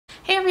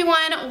Hey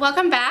everyone,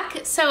 welcome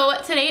back.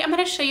 So today I'm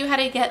going to show you how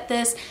to get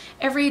this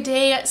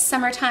everyday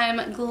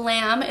summertime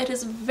glam. It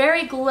is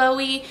very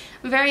glowy,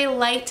 very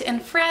light and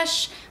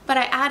fresh, but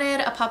I added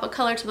a pop of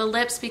color to the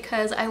lips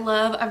because I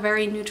love a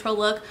very neutral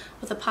look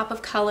with a pop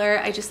of color.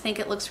 I just think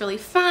it looks really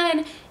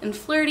fun and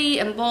flirty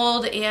and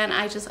bold, and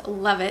I just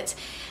love it.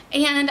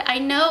 And I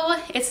know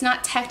it's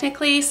not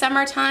technically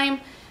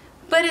summertime,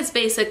 but it's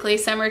basically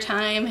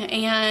summertime,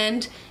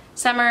 and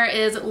summer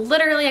is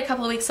literally a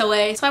couple of weeks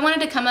away, so I wanted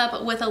to come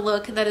up with a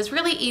look that is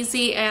really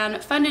easy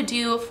and fun to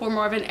do for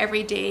more of an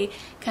everyday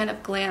kind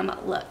of glam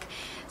look.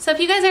 So if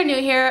you guys are new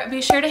here,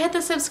 be sure to hit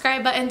the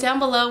subscribe button down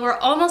below. We're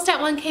almost at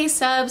 1K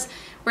subs.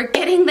 We're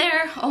getting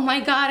there. Oh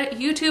my god,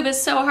 YouTube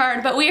is so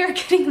hard, but we are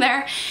getting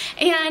there.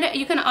 And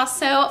you can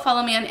also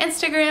follow me on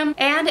Instagram.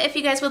 And if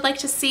you guys would like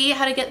to see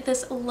how to get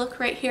this look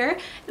right here,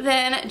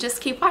 then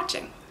just keep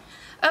watching.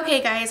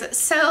 Okay guys,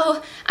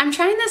 so I'm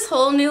trying this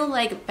whole new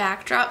like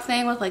backdrop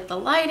thing with like the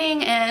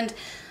lighting, and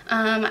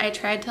I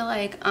tried to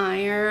like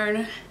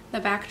iron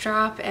the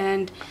backdrop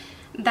and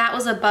that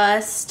was a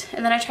bust,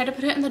 and then I tried to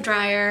put it in the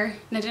dryer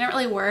and it didn't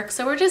really work,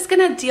 so we're just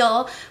gonna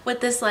deal with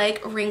this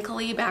like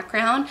wrinkly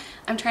background.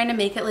 I'm trying to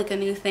make it like a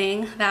new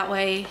thing, that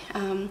way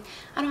I don't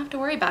have to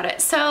worry about it.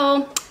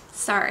 So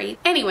sorry.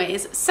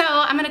 Anyways, so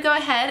I'm gonna go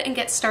ahead and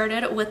get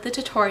started with the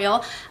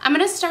tutorial. I'm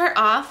gonna start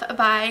off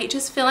by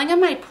just filling in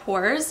my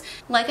pores.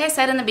 Like I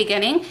said in the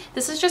beginning,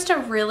 this is just a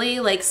really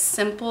like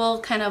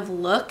simple kind of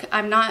look.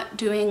 I'm not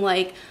doing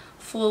like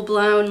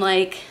full-blown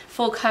like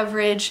full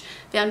coverage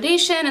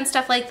foundation and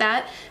stuff like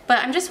that, but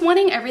I'm just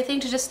wanting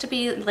everything to just to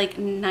be like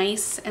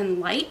nice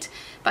and light.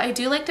 But I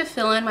do like to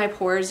fill in my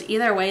pores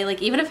either way,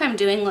 like even if I'm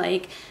doing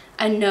like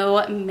a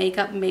no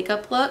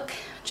makeup look,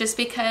 just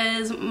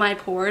because my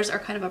pores are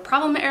kind of a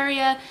problem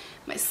area.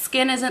 My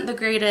skin isn't the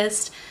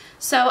greatest.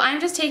 So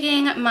I'm just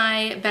taking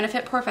my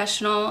Benefit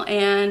Professional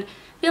and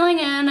filling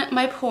in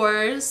my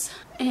pores,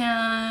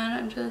 and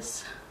I'm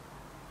just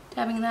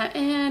dabbing that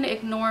in.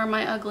 Ignore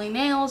my ugly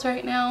nails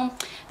right now.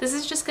 This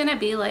is just gonna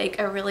be like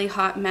a really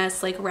hot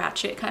mess, like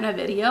ratchet kind of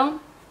video.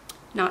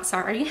 Not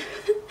sorry.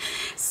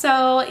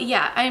 So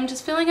yeah, I'm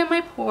just filling in my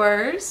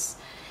pores.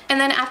 And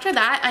then after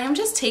that, I am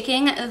just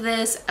taking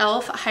this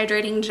e.l.f.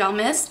 Hydrating Gel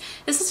Mist.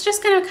 This is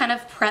just gonna kind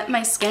of prep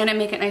my skin and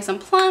make it nice and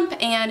plump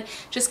and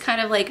just kind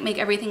of like make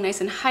everything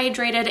nice and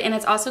hydrated. And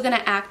it's also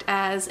gonna act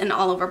as an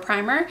all-over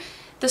primer.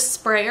 The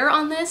sprayer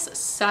on this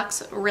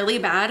sucks really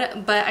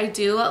bad, but I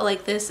do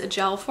like this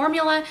gel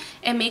formula.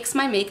 It makes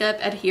my makeup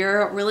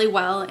adhere really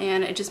well,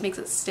 and it just makes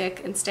it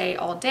stick and stay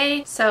all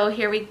day. So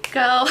here we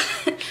go.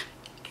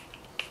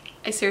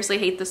 I seriously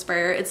hate the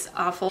sprayer, it's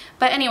awful.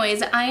 But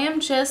anyways, I am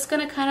just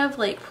gonna kind of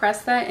like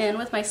press that in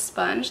with my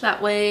sponge.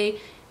 That way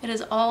it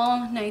is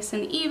all nice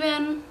and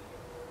even.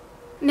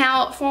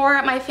 Now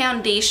for my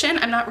foundation,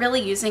 I'm not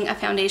really using a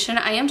foundation.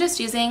 I am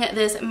just using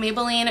this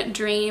Maybelline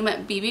Dream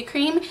BB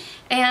Cream,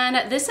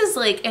 and this is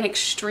like an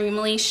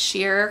extremely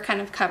sheer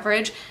kind of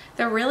coverage.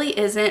 There really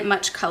isn't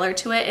much color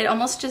to it. It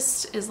almost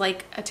just is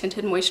like a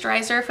tinted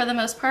moisturizer for the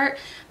most part,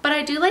 but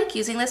I do like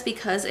using this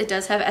because it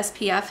does have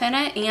SPF in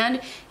it,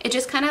 and it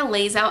just kind of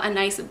lays out a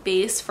nice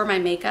base for my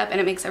makeup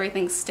and it makes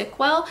everything stick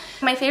well.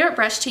 My favorite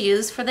brush to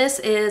use for this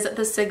is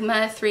the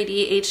Sigma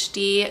 3D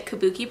HD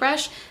Kabuki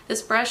brush.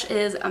 This brush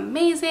is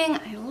amazing.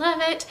 I love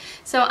it.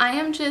 So I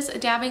am just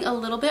dabbing a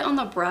little bit on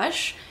the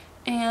brush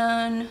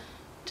and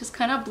just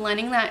kind of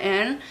blending that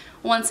in.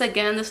 Once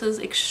again, this is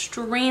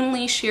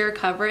extremely sheer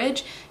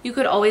coverage. You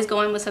could always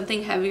go in with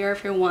something heavier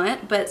if you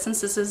want, but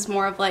since this is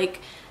more of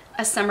like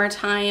a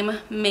summertime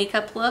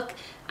makeup look,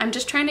 I'm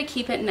just trying to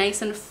keep it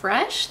nice and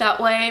fresh. That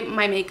way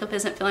my makeup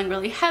isn't feeling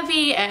really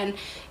heavy and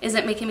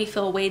isn't making me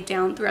feel weighed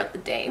down throughout the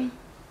day.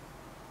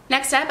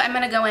 Next up, I'm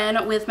going to go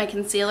in with my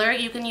concealer.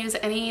 You can use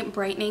any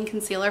brightening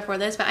concealer for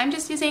this, but I'm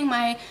just using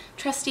my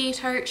trusty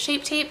Tarte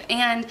Shape Tape,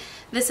 and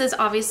this is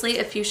obviously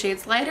a few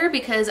shades lighter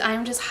because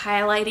I'm just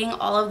highlighting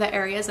all of the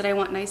areas that I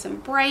want nice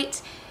and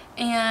bright,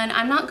 and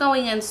I'm not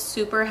going in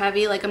super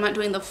heavy, like I'm not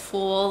doing the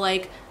full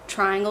like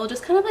triangle,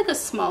 just kind of like a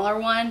smaller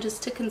one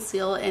just to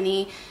conceal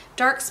any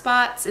dark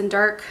spots and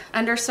dark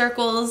under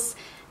circles,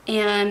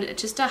 and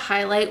just to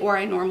highlight where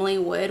I normally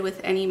would with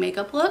any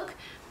makeup look,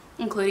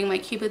 including my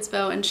Cupid's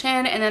bow and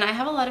chin. And then I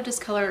have a lot of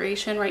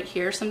discoloration right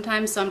here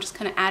sometimes, so I'm just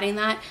kind of adding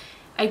that.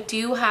 I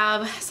do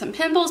have some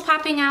pimples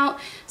popping out,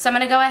 so I'm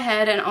going to go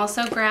ahead and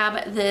also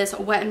grab this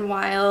Wet n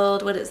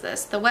Wild, what is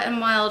this? The Wet n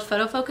Wild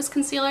Photo Focus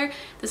Concealer.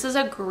 This is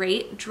a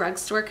great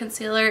drugstore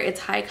concealer.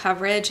 It's high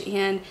coverage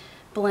and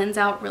blends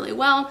out really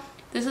well.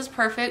 This is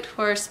perfect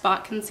for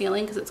spot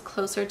concealing because it's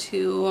closer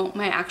to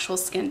my actual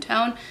skin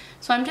tone.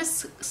 So I'm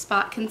just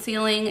spot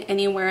concealing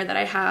anywhere that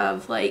I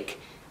have like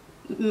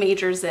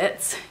major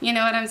zits, you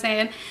know what I'm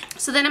saying?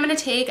 So then I'm going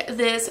to take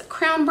this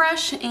crown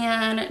brush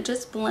and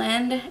just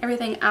blend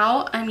everything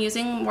out. I'm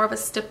using more of a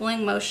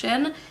stippling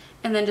motion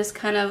and then just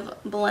kind of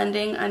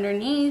blending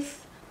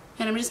underneath,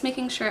 and I'm just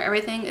making sure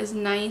everything is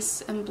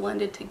nice and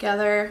blended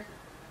together.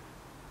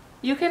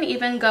 You can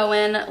even go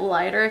in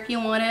lighter if you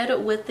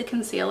wanted with the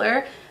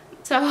concealer.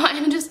 So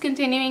I'm just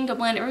continuing to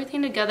blend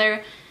everything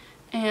together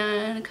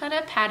and kind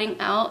of patting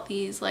out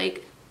these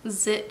like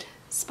zit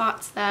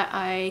spots that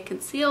I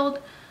concealed.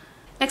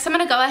 Next, I'm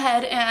going to go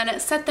ahead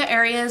and set the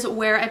areas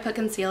where I put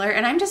concealer,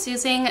 and I'm just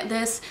using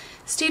this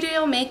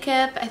Studio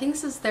Makeup, I think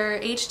this is their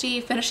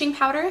HD finishing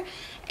powder,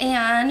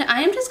 and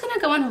I'm just going to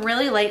go in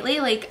really lightly.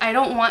 Like, I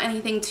don't want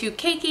anything too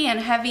cakey and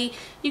heavy.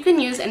 You can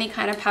use any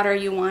kind of powder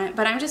you want,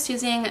 but I'm just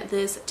using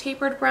this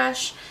tapered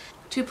brush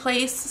to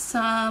place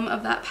some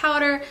of that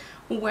powder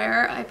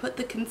where I put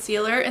the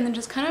concealer, and then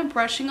just kind of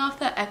brushing off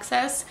the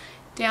excess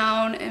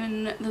down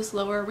in this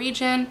lower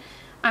region.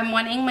 I'm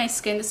wanting my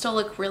skin to still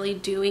look really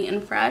dewy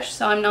and fresh,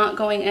 so I'm not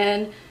going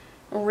in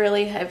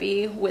really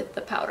heavy with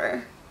the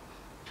powder.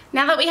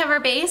 Now that we have our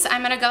base,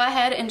 I'm going to go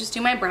ahead and just do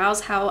my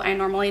brows how I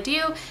normally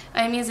do.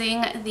 I'm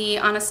using the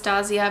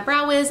Anastasia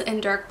Brow Wiz in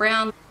dark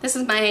brown. This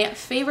is my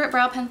favorite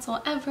brow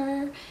pencil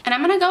ever. And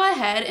I'm going to go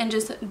ahead and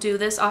just do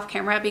this off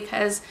camera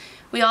because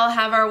we all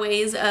have our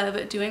ways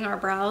of doing our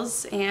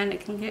brows and it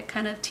can get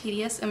kind of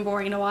tedious and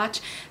boring to watch.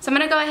 So I'm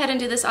going to go ahead and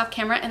do this off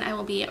camera and I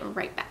will be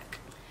right back.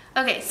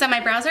 Okay, so my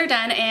brows are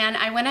done and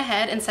I went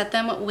ahead and set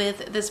them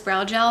with this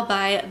brow gel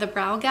by The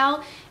Brow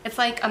Gal. It's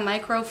like a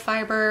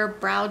microfiber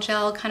brow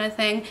gel kind of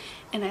thing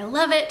and I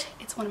love it.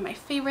 It's one of my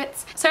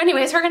favorites. So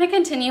anyways, we're gonna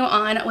continue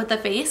on with the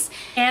face.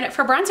 And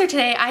for bronzer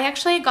today, I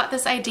actually got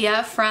this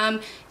idea from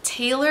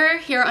Taylor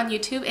here on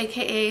YouTube,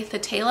 aka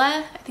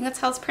Thetayla. I think that's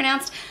how it's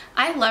pronounced.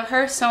 I love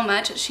her so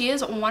much. She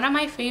is one of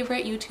my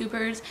favorite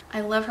YouTubers. I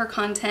love her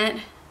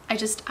content.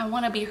 I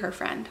want to be her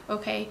friend,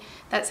 okay?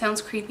 That sounds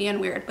creepy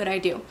and weird, but I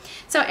do.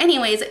 So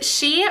anyways,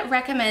 she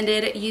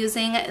recommended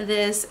using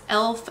this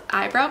e.l.f.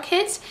 eyebrow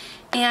kit.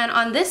 And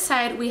on this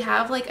side, we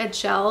have like a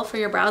gel for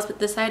your brows, but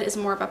this side is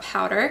more of a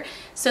powder.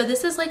 So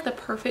this is like the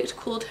perfect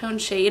cool tone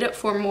shade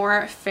for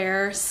more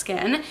fair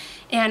skin.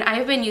 And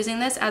I've been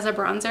using this as a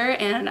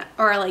bronzer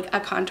or like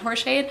a contour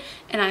shade,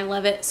 and I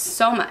love it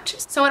so much.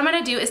 So what I'm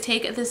gonna do is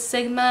take this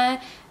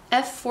Sigma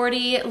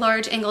F40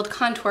 large angled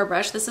contour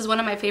brush. This is one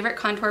of my favorite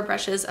contour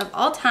brushes of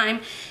all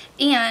time,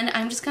 and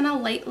I'm just gonna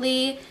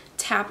lightly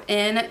tap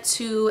in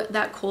to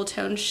that cool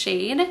tone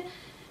shade.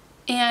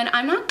 And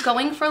I'm not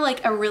going for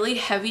like a really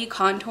heavy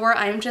contour.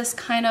 I'm just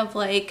kind of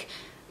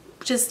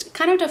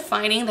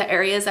defining the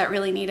areas that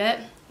really need it,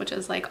 which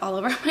is like all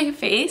over my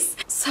face.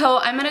 So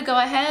I'm gonna go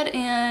ahead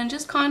and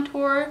just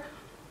contour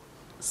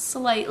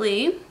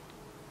slightly.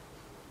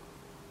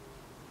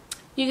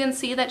 You can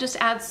see that just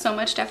adds so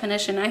much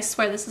definition. I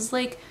swear this is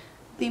like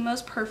the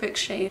most perfect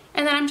shade.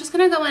 And then I'm just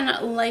gonna go in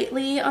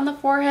lightly on the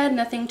forehead,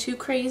 nothing too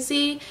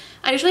crazy.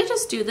 I usually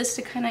just do this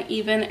to kind of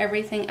even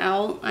everything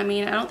out. I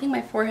mean, I don't think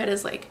my forehead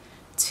is like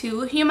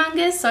too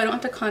humongous, so I don't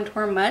have to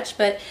contour much,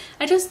 but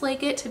I just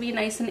like it to be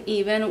nice and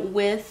even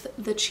with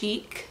the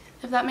cheek,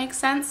 if that makes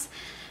sense.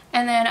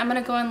 And then I'm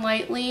gonna go in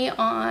lightly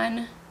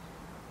on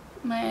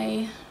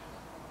my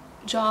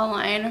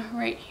jawline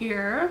right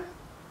here.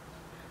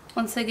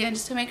 Once again,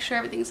 just to make sure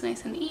everything's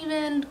nice and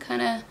even,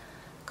 kind of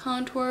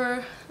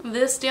contour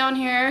this down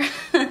here,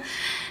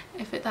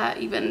 if that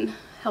even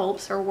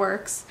helps or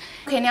works.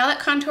 Okay, now that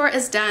contour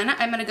is done,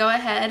 I'm gonna go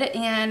ahead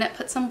and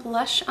put some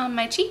blush on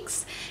my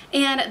cheeks.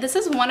 And this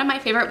is one of my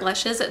favorite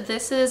blushes.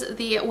 This is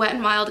the Wet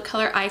n Wild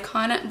Color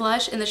Icon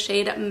blush in the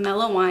shade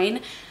Mellow Wine.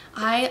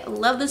 I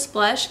love this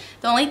blush.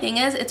 The only thing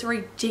is it's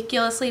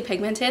ridiculously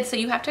pigmented, so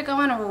you have to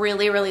go in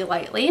really, really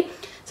lightly.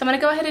 So I'm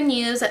gonna go ahead and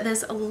use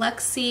this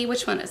Luxie,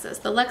 which one is this?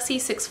 The Luxie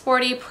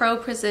 640 Pro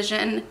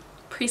Precision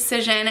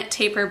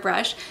Taper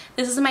Brush.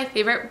 This is my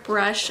favorite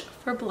brush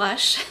for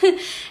blush.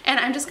 And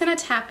I'm just gonna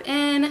tap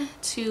in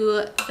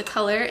to the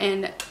color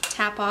and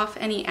tap off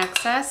any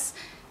excess.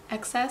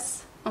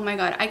 Oh my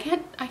God, I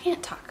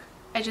can't talk.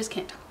 I just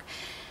can't talk.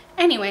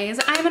 Anyways,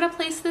 I'm gonna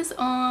place this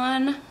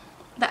on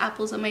the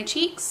apples of my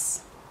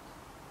cheeks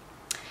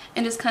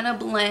and just kind of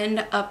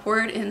blend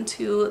upward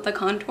into the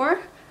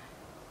contour.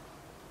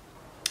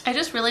 I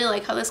just really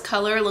like how this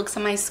color looks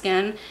on my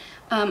skin.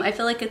 I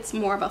feel like it's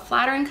more of a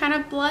flattering kind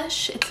of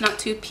blush. It's not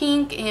too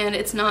pink and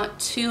it's not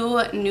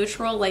too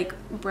neutral like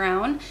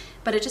brown,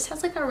 but it just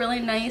has like a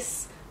really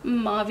nice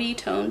mauve-y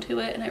tone to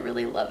it and I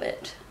really love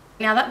it.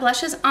 Now that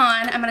blush is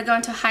on, I'm gonna go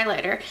into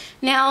highlighter.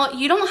 Now,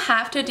 you don't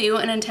have to do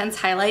an intense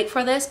highlight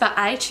for this, but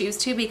I choose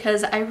to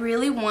because I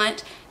really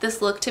want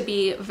this look to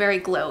be very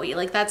glowy.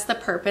 Like, that's the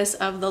purpose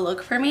of the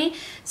look for me.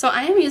 So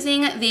I am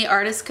using the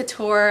Artist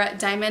Couture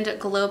Diamond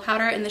Glow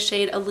Powder in the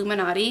shade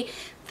Illuminati.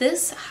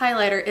 This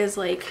highlighter is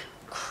like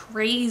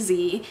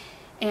crazy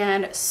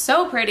and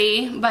so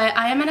pretty, but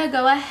I am gonna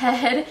go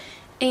ahead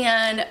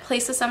and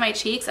place this on my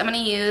cheeks. I'm gonna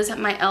use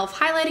my e.l.f.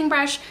 highlighting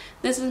brush.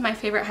 This is my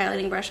favorite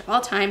highlighting brush of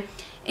all time.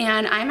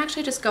 And I'm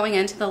actually just going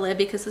into the lid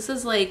because this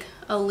is like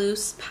a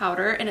loose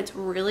powder and it's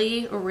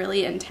really,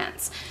 really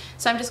intense.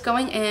 So I'm just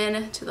going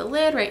in to the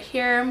lid right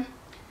here,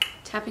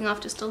 tapping off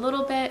just a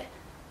little bit,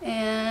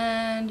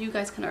 and you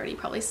guys can already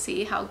probably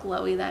see how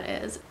glowy that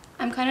is.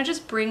 I'm kind of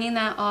just bringing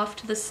that off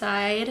to the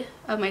side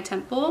of my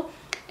temple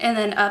and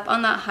then up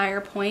on that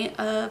higher point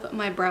of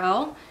my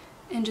brow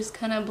and just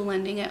kind of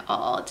blending it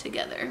all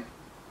together.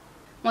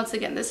 Once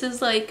again, this is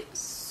like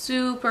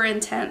super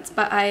intense,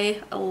 but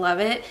I love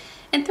it.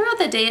 And throughout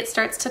the day, it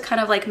starts to kind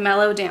of like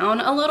mellow down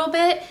a little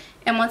bit.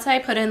 And once I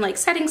put in like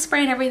setting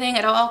spray and everything,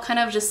 it all kind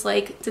of just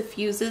like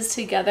diffuses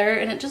together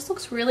and it just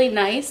looks really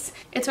nice.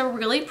 It's a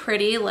really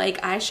pretty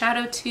like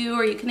eyeshadow too,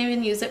 or you can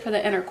even use it for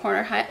the inner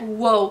corner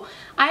Whoa,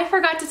 I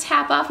forgot to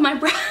tap off my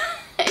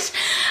brush.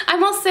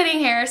 I'm all sitting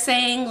here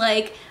saying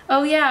like,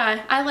 oh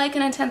yeah, I like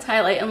an intense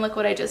highlight, and look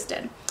what I just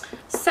did.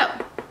 So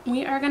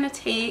we are gonna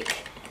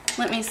take,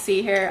 let me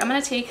see here, I'm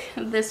gonna take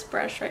this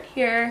brush right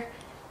here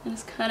and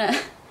just kind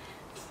of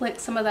flick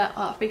some of that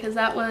off because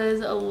that was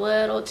a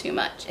little too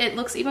much. It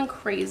looks even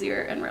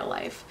crazier in real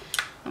life.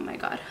 Oh my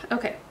god.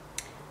 Okay.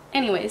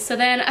 Anyway, so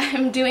then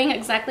I'm doing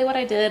exactly what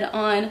I did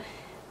on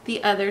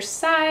the other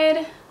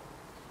side.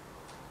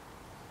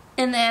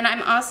 And then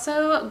I'm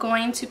also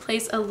going to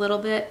place a little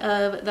bit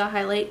of the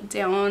highlight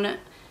down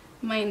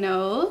my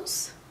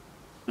nose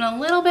and a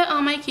little bit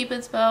on my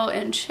cupid's bow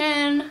and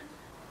chin.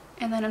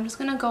 And then I'm just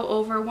gonna go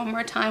over one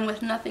more time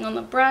with nothing on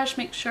the brush,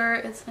 make sure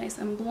it's nice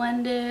and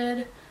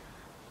blended.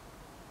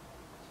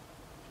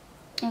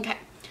 Okay,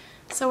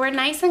 so we're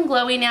nice and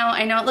glowy now.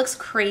 I know it looks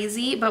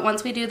crazy, but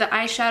once we do the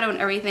eyeshadow and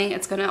everything,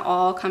 it's gonna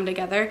all come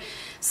together.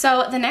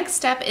 So the next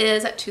step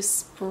is to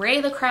spray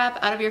the crap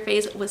out of your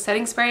face with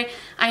setting spray.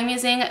 I'm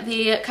using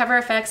the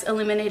Cover FX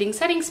Illuminating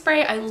Setting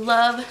Spray. I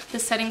love the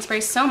setting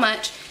spray so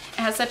much. It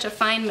has such a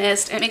fine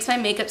mist. It makes my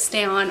makeup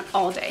stay on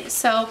all day.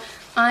 So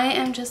I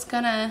am just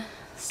gonna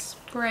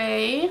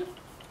spray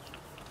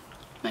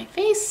my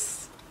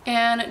face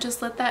and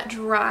just let that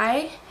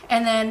dry.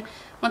 And then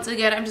once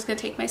again, I'm just gonna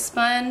take my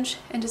sponge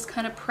and just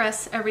kind of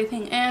press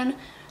everything in.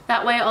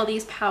 That way all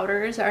these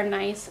powders are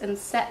nice and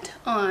set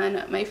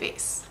on my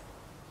face.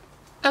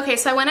 Okay,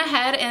 so I went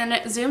ahead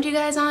and zoomed you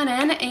guys on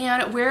in,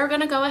 and we're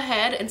gonna go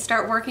ahead and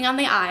start working on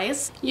the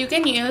eyes. You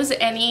can use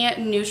any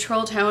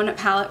neutral tone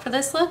palette for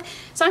this look.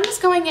 So I'm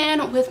just going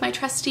in with my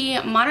trusty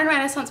Modern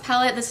Renaissance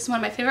palette. This is one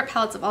of my favorite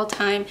palettes of all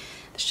time.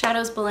 The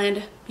shadows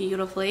blend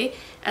beautifully,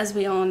 as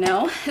we all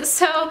know.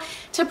 So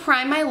to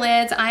prime my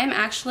lids, I am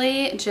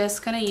actually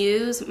just gonna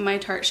use my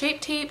Tarte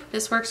Shape Tape.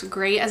 This works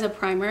great as a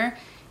primer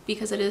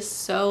because it is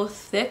so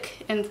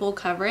thick and full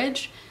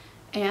coverage,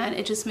 and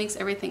it just makes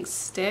everything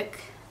stick.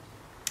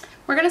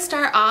 We're gonna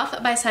start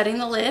off by setting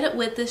the lid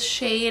with this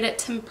shade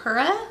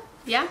Tempera.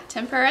 Yeah,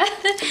 Tempera.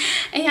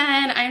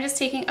 And I'm just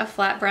taking a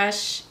flat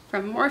brush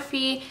from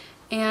Morphe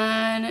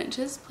and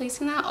just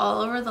placing that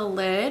all over the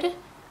lid.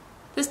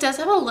 This does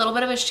have a little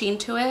bit of a sheen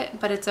to it,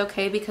 but it's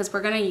okay because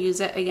we're gonna use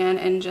it again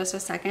in just a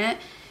second.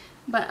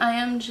 But I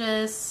am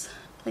just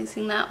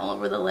placing that all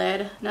over the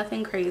lid,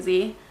 nothing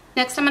crazy.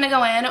 Next I'm gonna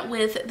go in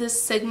with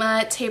this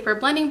Sigma Taper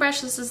Blending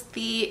Brush. This is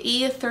the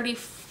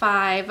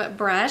E35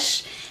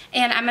 brush,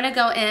 and I'm gonna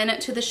go in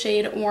to the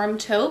shade Warm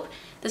Taupe.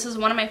 This is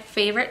one of my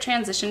favorite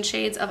transition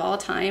shades of all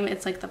time.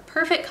 It's like the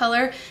perfect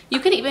color. You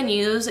can even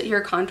use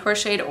your contour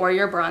shade or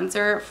your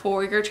bronzer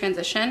for your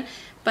transition,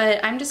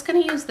 but I'm just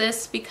gonna use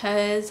this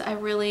because I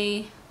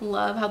really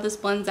love how this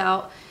blends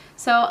out.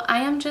 So I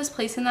am just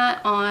placing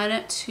that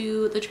on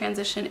to the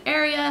transition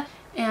area,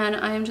 and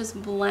I am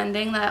just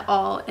blending that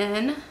all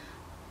in.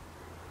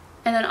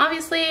 And then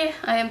obviously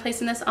I am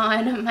placing this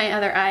on my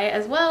other eye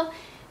as well,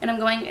 and I'm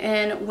going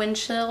in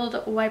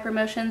windshield wiper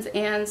motions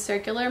and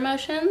circular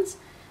motions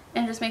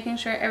and just making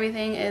sure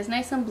everything is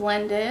nice and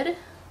blended.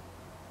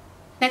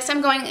 Next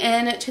I'm going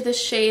in to the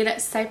shade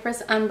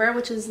Cypress Umber,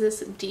 which is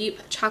this deep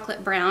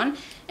chocolate brown,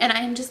 and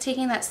I am just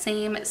taking that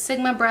same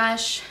Sigma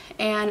brush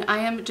and I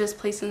am just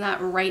placing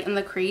that right in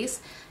the crease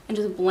and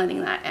just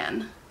blending that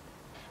in.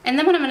 And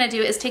then what I'm going to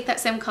do is take that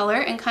same color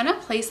and kind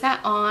of place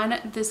that on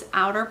this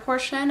outer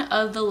portion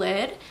of the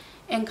lid,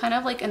 and kind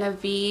of like in a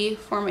V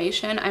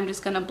formation, I'm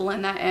just going to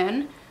blend that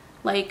in,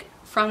 like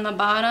from the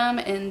bottom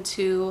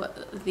into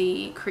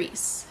the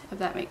crease, if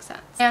that makes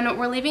sense. And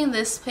we're leaving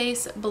this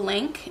place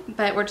blank,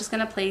 but we're just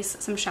going to place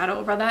some shadow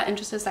over that in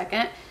just a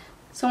second.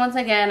 So once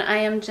again, I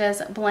am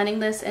just blending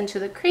this into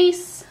the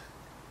crease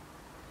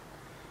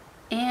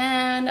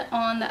and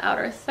on the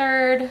outer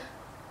third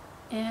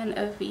in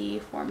a V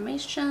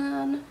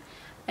formation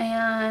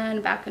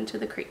and back into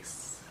the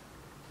crease.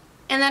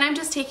 And then I'm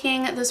just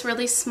taking this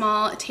really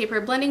small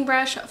taper blending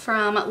brush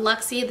from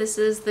Luxie. This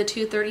is the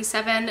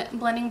 237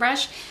 blending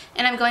brush,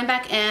 and I'm going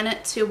back in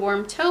to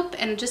Warm Taupe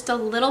and just a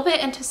little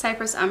bit into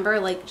Cypress Umber,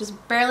 like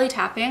just barely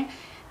tapping,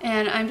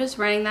 and I'm just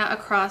running that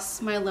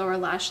across my lower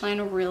lash line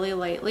really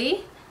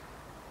lightly.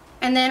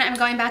 And then I'm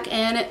going back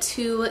in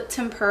to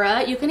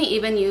Tempera. You can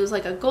even use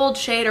like a gold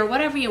shade or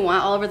whatever you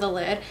want all over the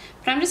lid,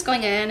 but I'm just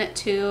going in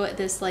to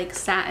this like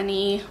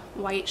satiny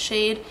white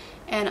shade,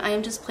 and I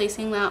am just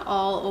placing that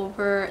all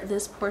over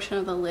this portion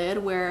of the lid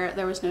where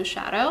there was no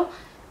shadow,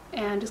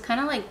 and just kind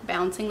of like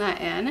bouncing that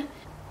in.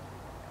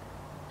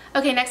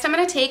 Okay, next I'm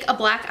going to take a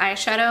black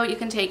eyeshadow. You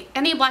can take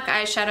any black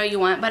eyeshadow you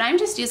want, but I'm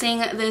just using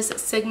this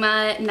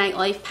Sigma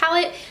Nightlife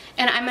palette,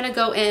 and I'm going to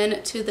go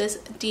in to this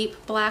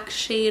deep black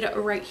shade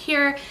right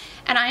here,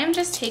 and I am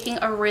just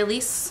taking a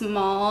really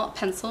small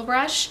pencil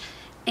brush,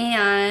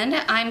 and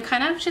I'm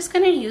kind of just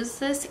going to use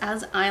this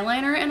as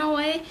eyeliner in a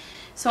way.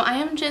 So I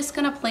am just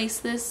gonna place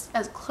this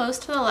as close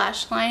to the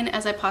lash line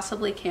as I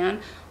possibly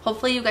can.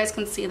 Hopefully you guys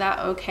can see that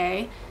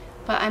okay.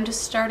 But I'm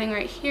just starting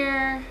right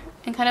here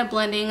and kind of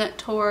blending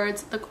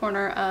towards the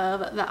corner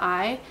of the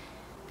eye.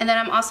 And then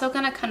I'm also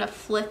gonna kind of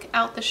flick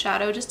out the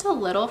shadow just a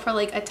little for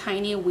like a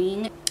tiny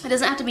wing. It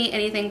doesn't have to be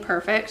anything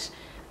perfect.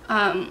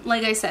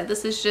 Like I said,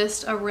 this is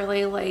just a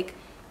really like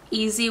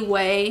easy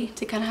way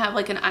to kind of have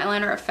like an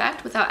eyeliner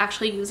effect without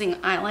actually using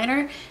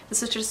eyeliner.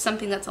 This is just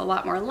something that's a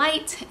lot more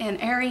light and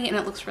airy, and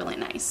it looks really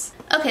nice.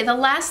 Okay, the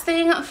last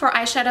thing for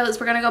eyeshadow is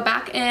we're gonna go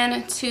back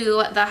into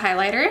the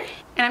highlighter,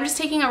 and I'm just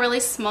taking a really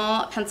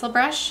small pencil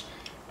brush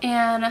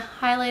and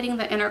highlighting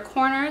the inner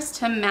corners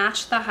to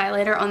match the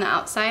highlighter on the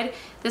outside.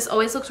 This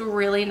always looks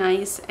really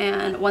nice,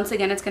 and once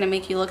again, it's gonna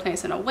make you look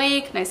nice and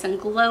awake, nice and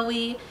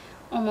glowy,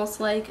 almost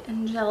like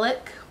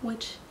angelic,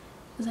 which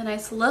is a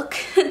nice look.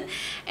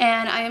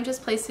 And I am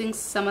just placing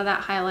some of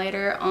that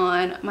highlighter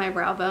on my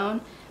brow bone,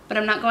 but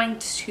I'm not going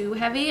too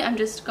heavy. I'm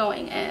just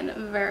going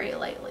in very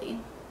lightly.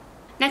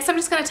 Next, I'm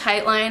just going to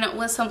tightline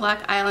with some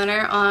black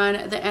eyeliner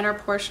on the inner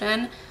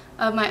portion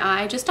of my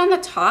eye, just on the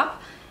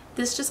top.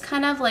 This just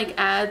kind of like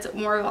adds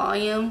more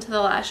volume to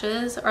the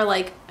lashes, or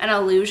like an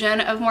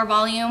illusion of more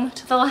volume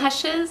to the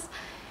lashes.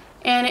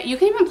 And you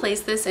can even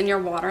place this in your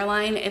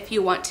waterline if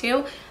you want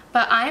to.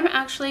 But I'm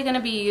actually going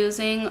to be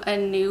using a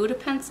nude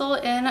pencil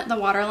in the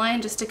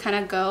waterline just to kind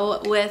of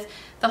go with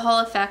the whole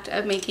effect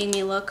of making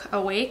me look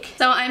awake.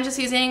 So I'm just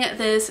using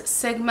this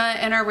Sigma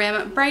Inner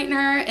Rim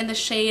Brightener in the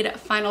shade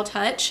Final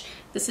Touch.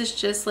 This is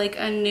just like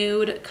a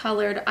nude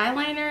colored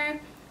eyeliner.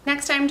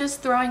 Next, I'm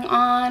just throwing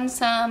on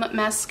some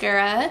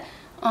mascara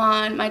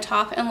on my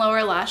top and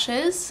lower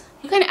lashes.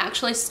 You can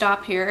actually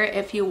stop here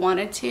if you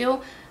wanted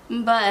to,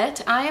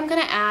 but I am going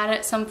to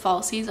add some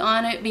falsies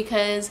on it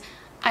because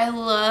I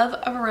love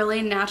a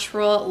really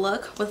natural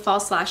look with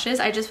false lashes.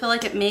 I just feel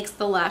like it makes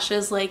the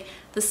lashes like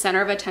the center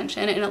of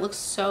attention, and it looks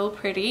so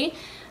pretty.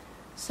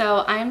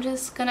 So I'm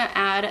just gonna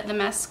add the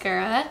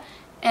mascara,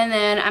 and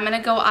then I'm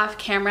gonna go off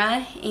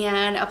camera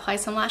and apply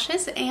some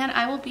lashes, and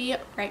I will be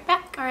right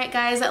back. All right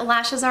guys,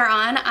 lashes are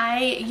on.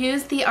 I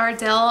used the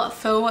Ardell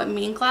Faux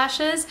Mink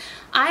lashes.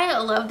 I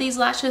love these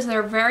lashes.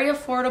 They're very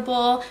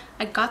affordable.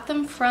 I got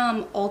them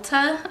from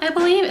Ulta, I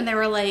believe, and they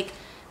were like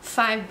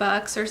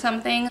 $5 or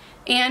something.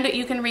 And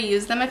you can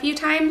reuse them a few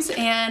times,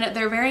 and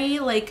they're very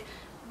like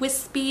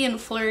wispy and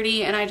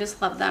flirty, and I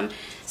just love them.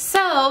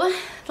 So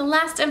the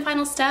last and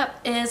final step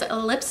is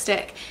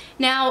lipstick.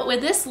 Now with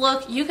this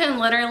look, you can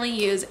literally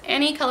use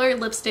any colored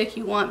lipstick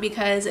you want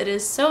because it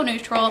is so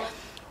neutral.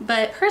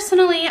 But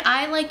personally,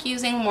 I like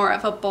using more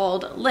of a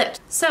bold lip.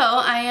 So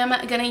I am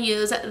gonna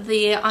use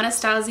the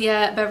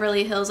Anastasia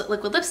Beverly Hills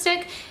liquid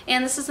lipstick,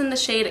 and this is in the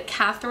shade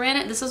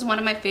Kathryn. This is one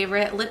of my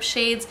favorite lip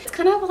shades. It's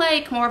kind of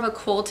like more of a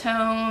cool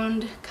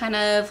toned, kind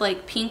of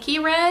like pinky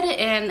red,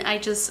 and I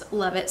just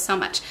love it so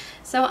much.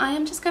 So I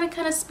am just gonna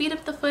kind of speed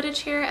up the footage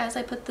here as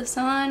I put this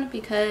on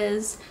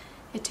because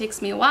it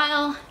takes me a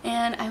while,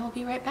 and I will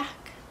be right back.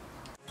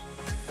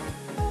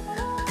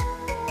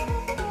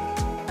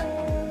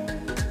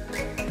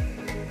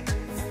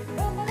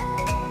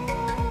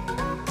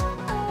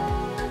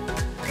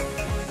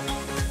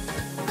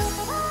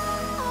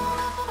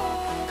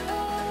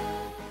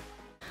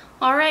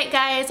 Alright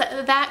guys,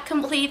 that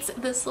completes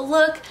this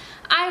look.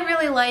 I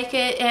really like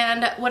it,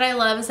 and what I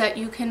love is that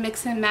you can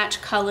mix and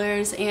match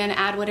colors and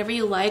add whatever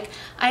you like.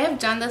 I have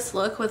done this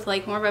look with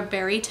like more of a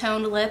berry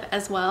toned lip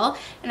as well,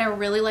 and I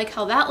really like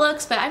how that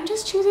looks, but I'm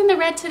just choosing the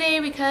red today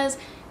because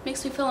it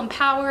makes me feel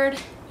empowered.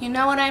 You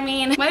know what I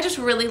mean? I just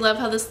really love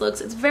how this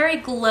looks. It's very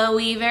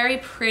glowy, very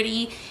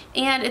pretty,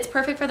 and it's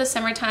perfect for the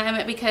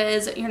summertime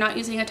because you're not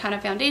using a ton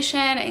of foundation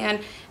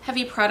and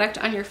heavy product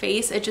on your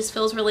face. It just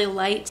feels really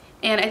light,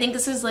 and I think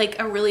this is like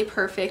a really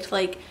perfect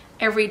like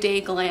everyday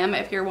glam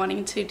if you're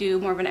wanting to do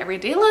more of an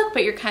everyday look,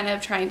 but you're kind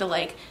of trying to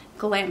like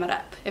glam it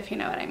up, if you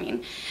know what I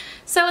mean.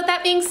 So with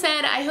that being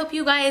said, I hope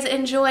you guys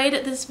enjoyed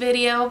this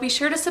video. Be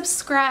sure to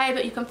subscribe.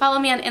 You can follow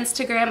me on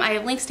Instagram. I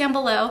have links down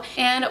below.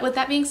 And with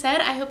that being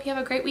said, I hope you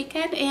have a great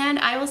weekend, and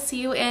I will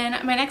see you in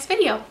my next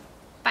video.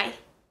 Bye.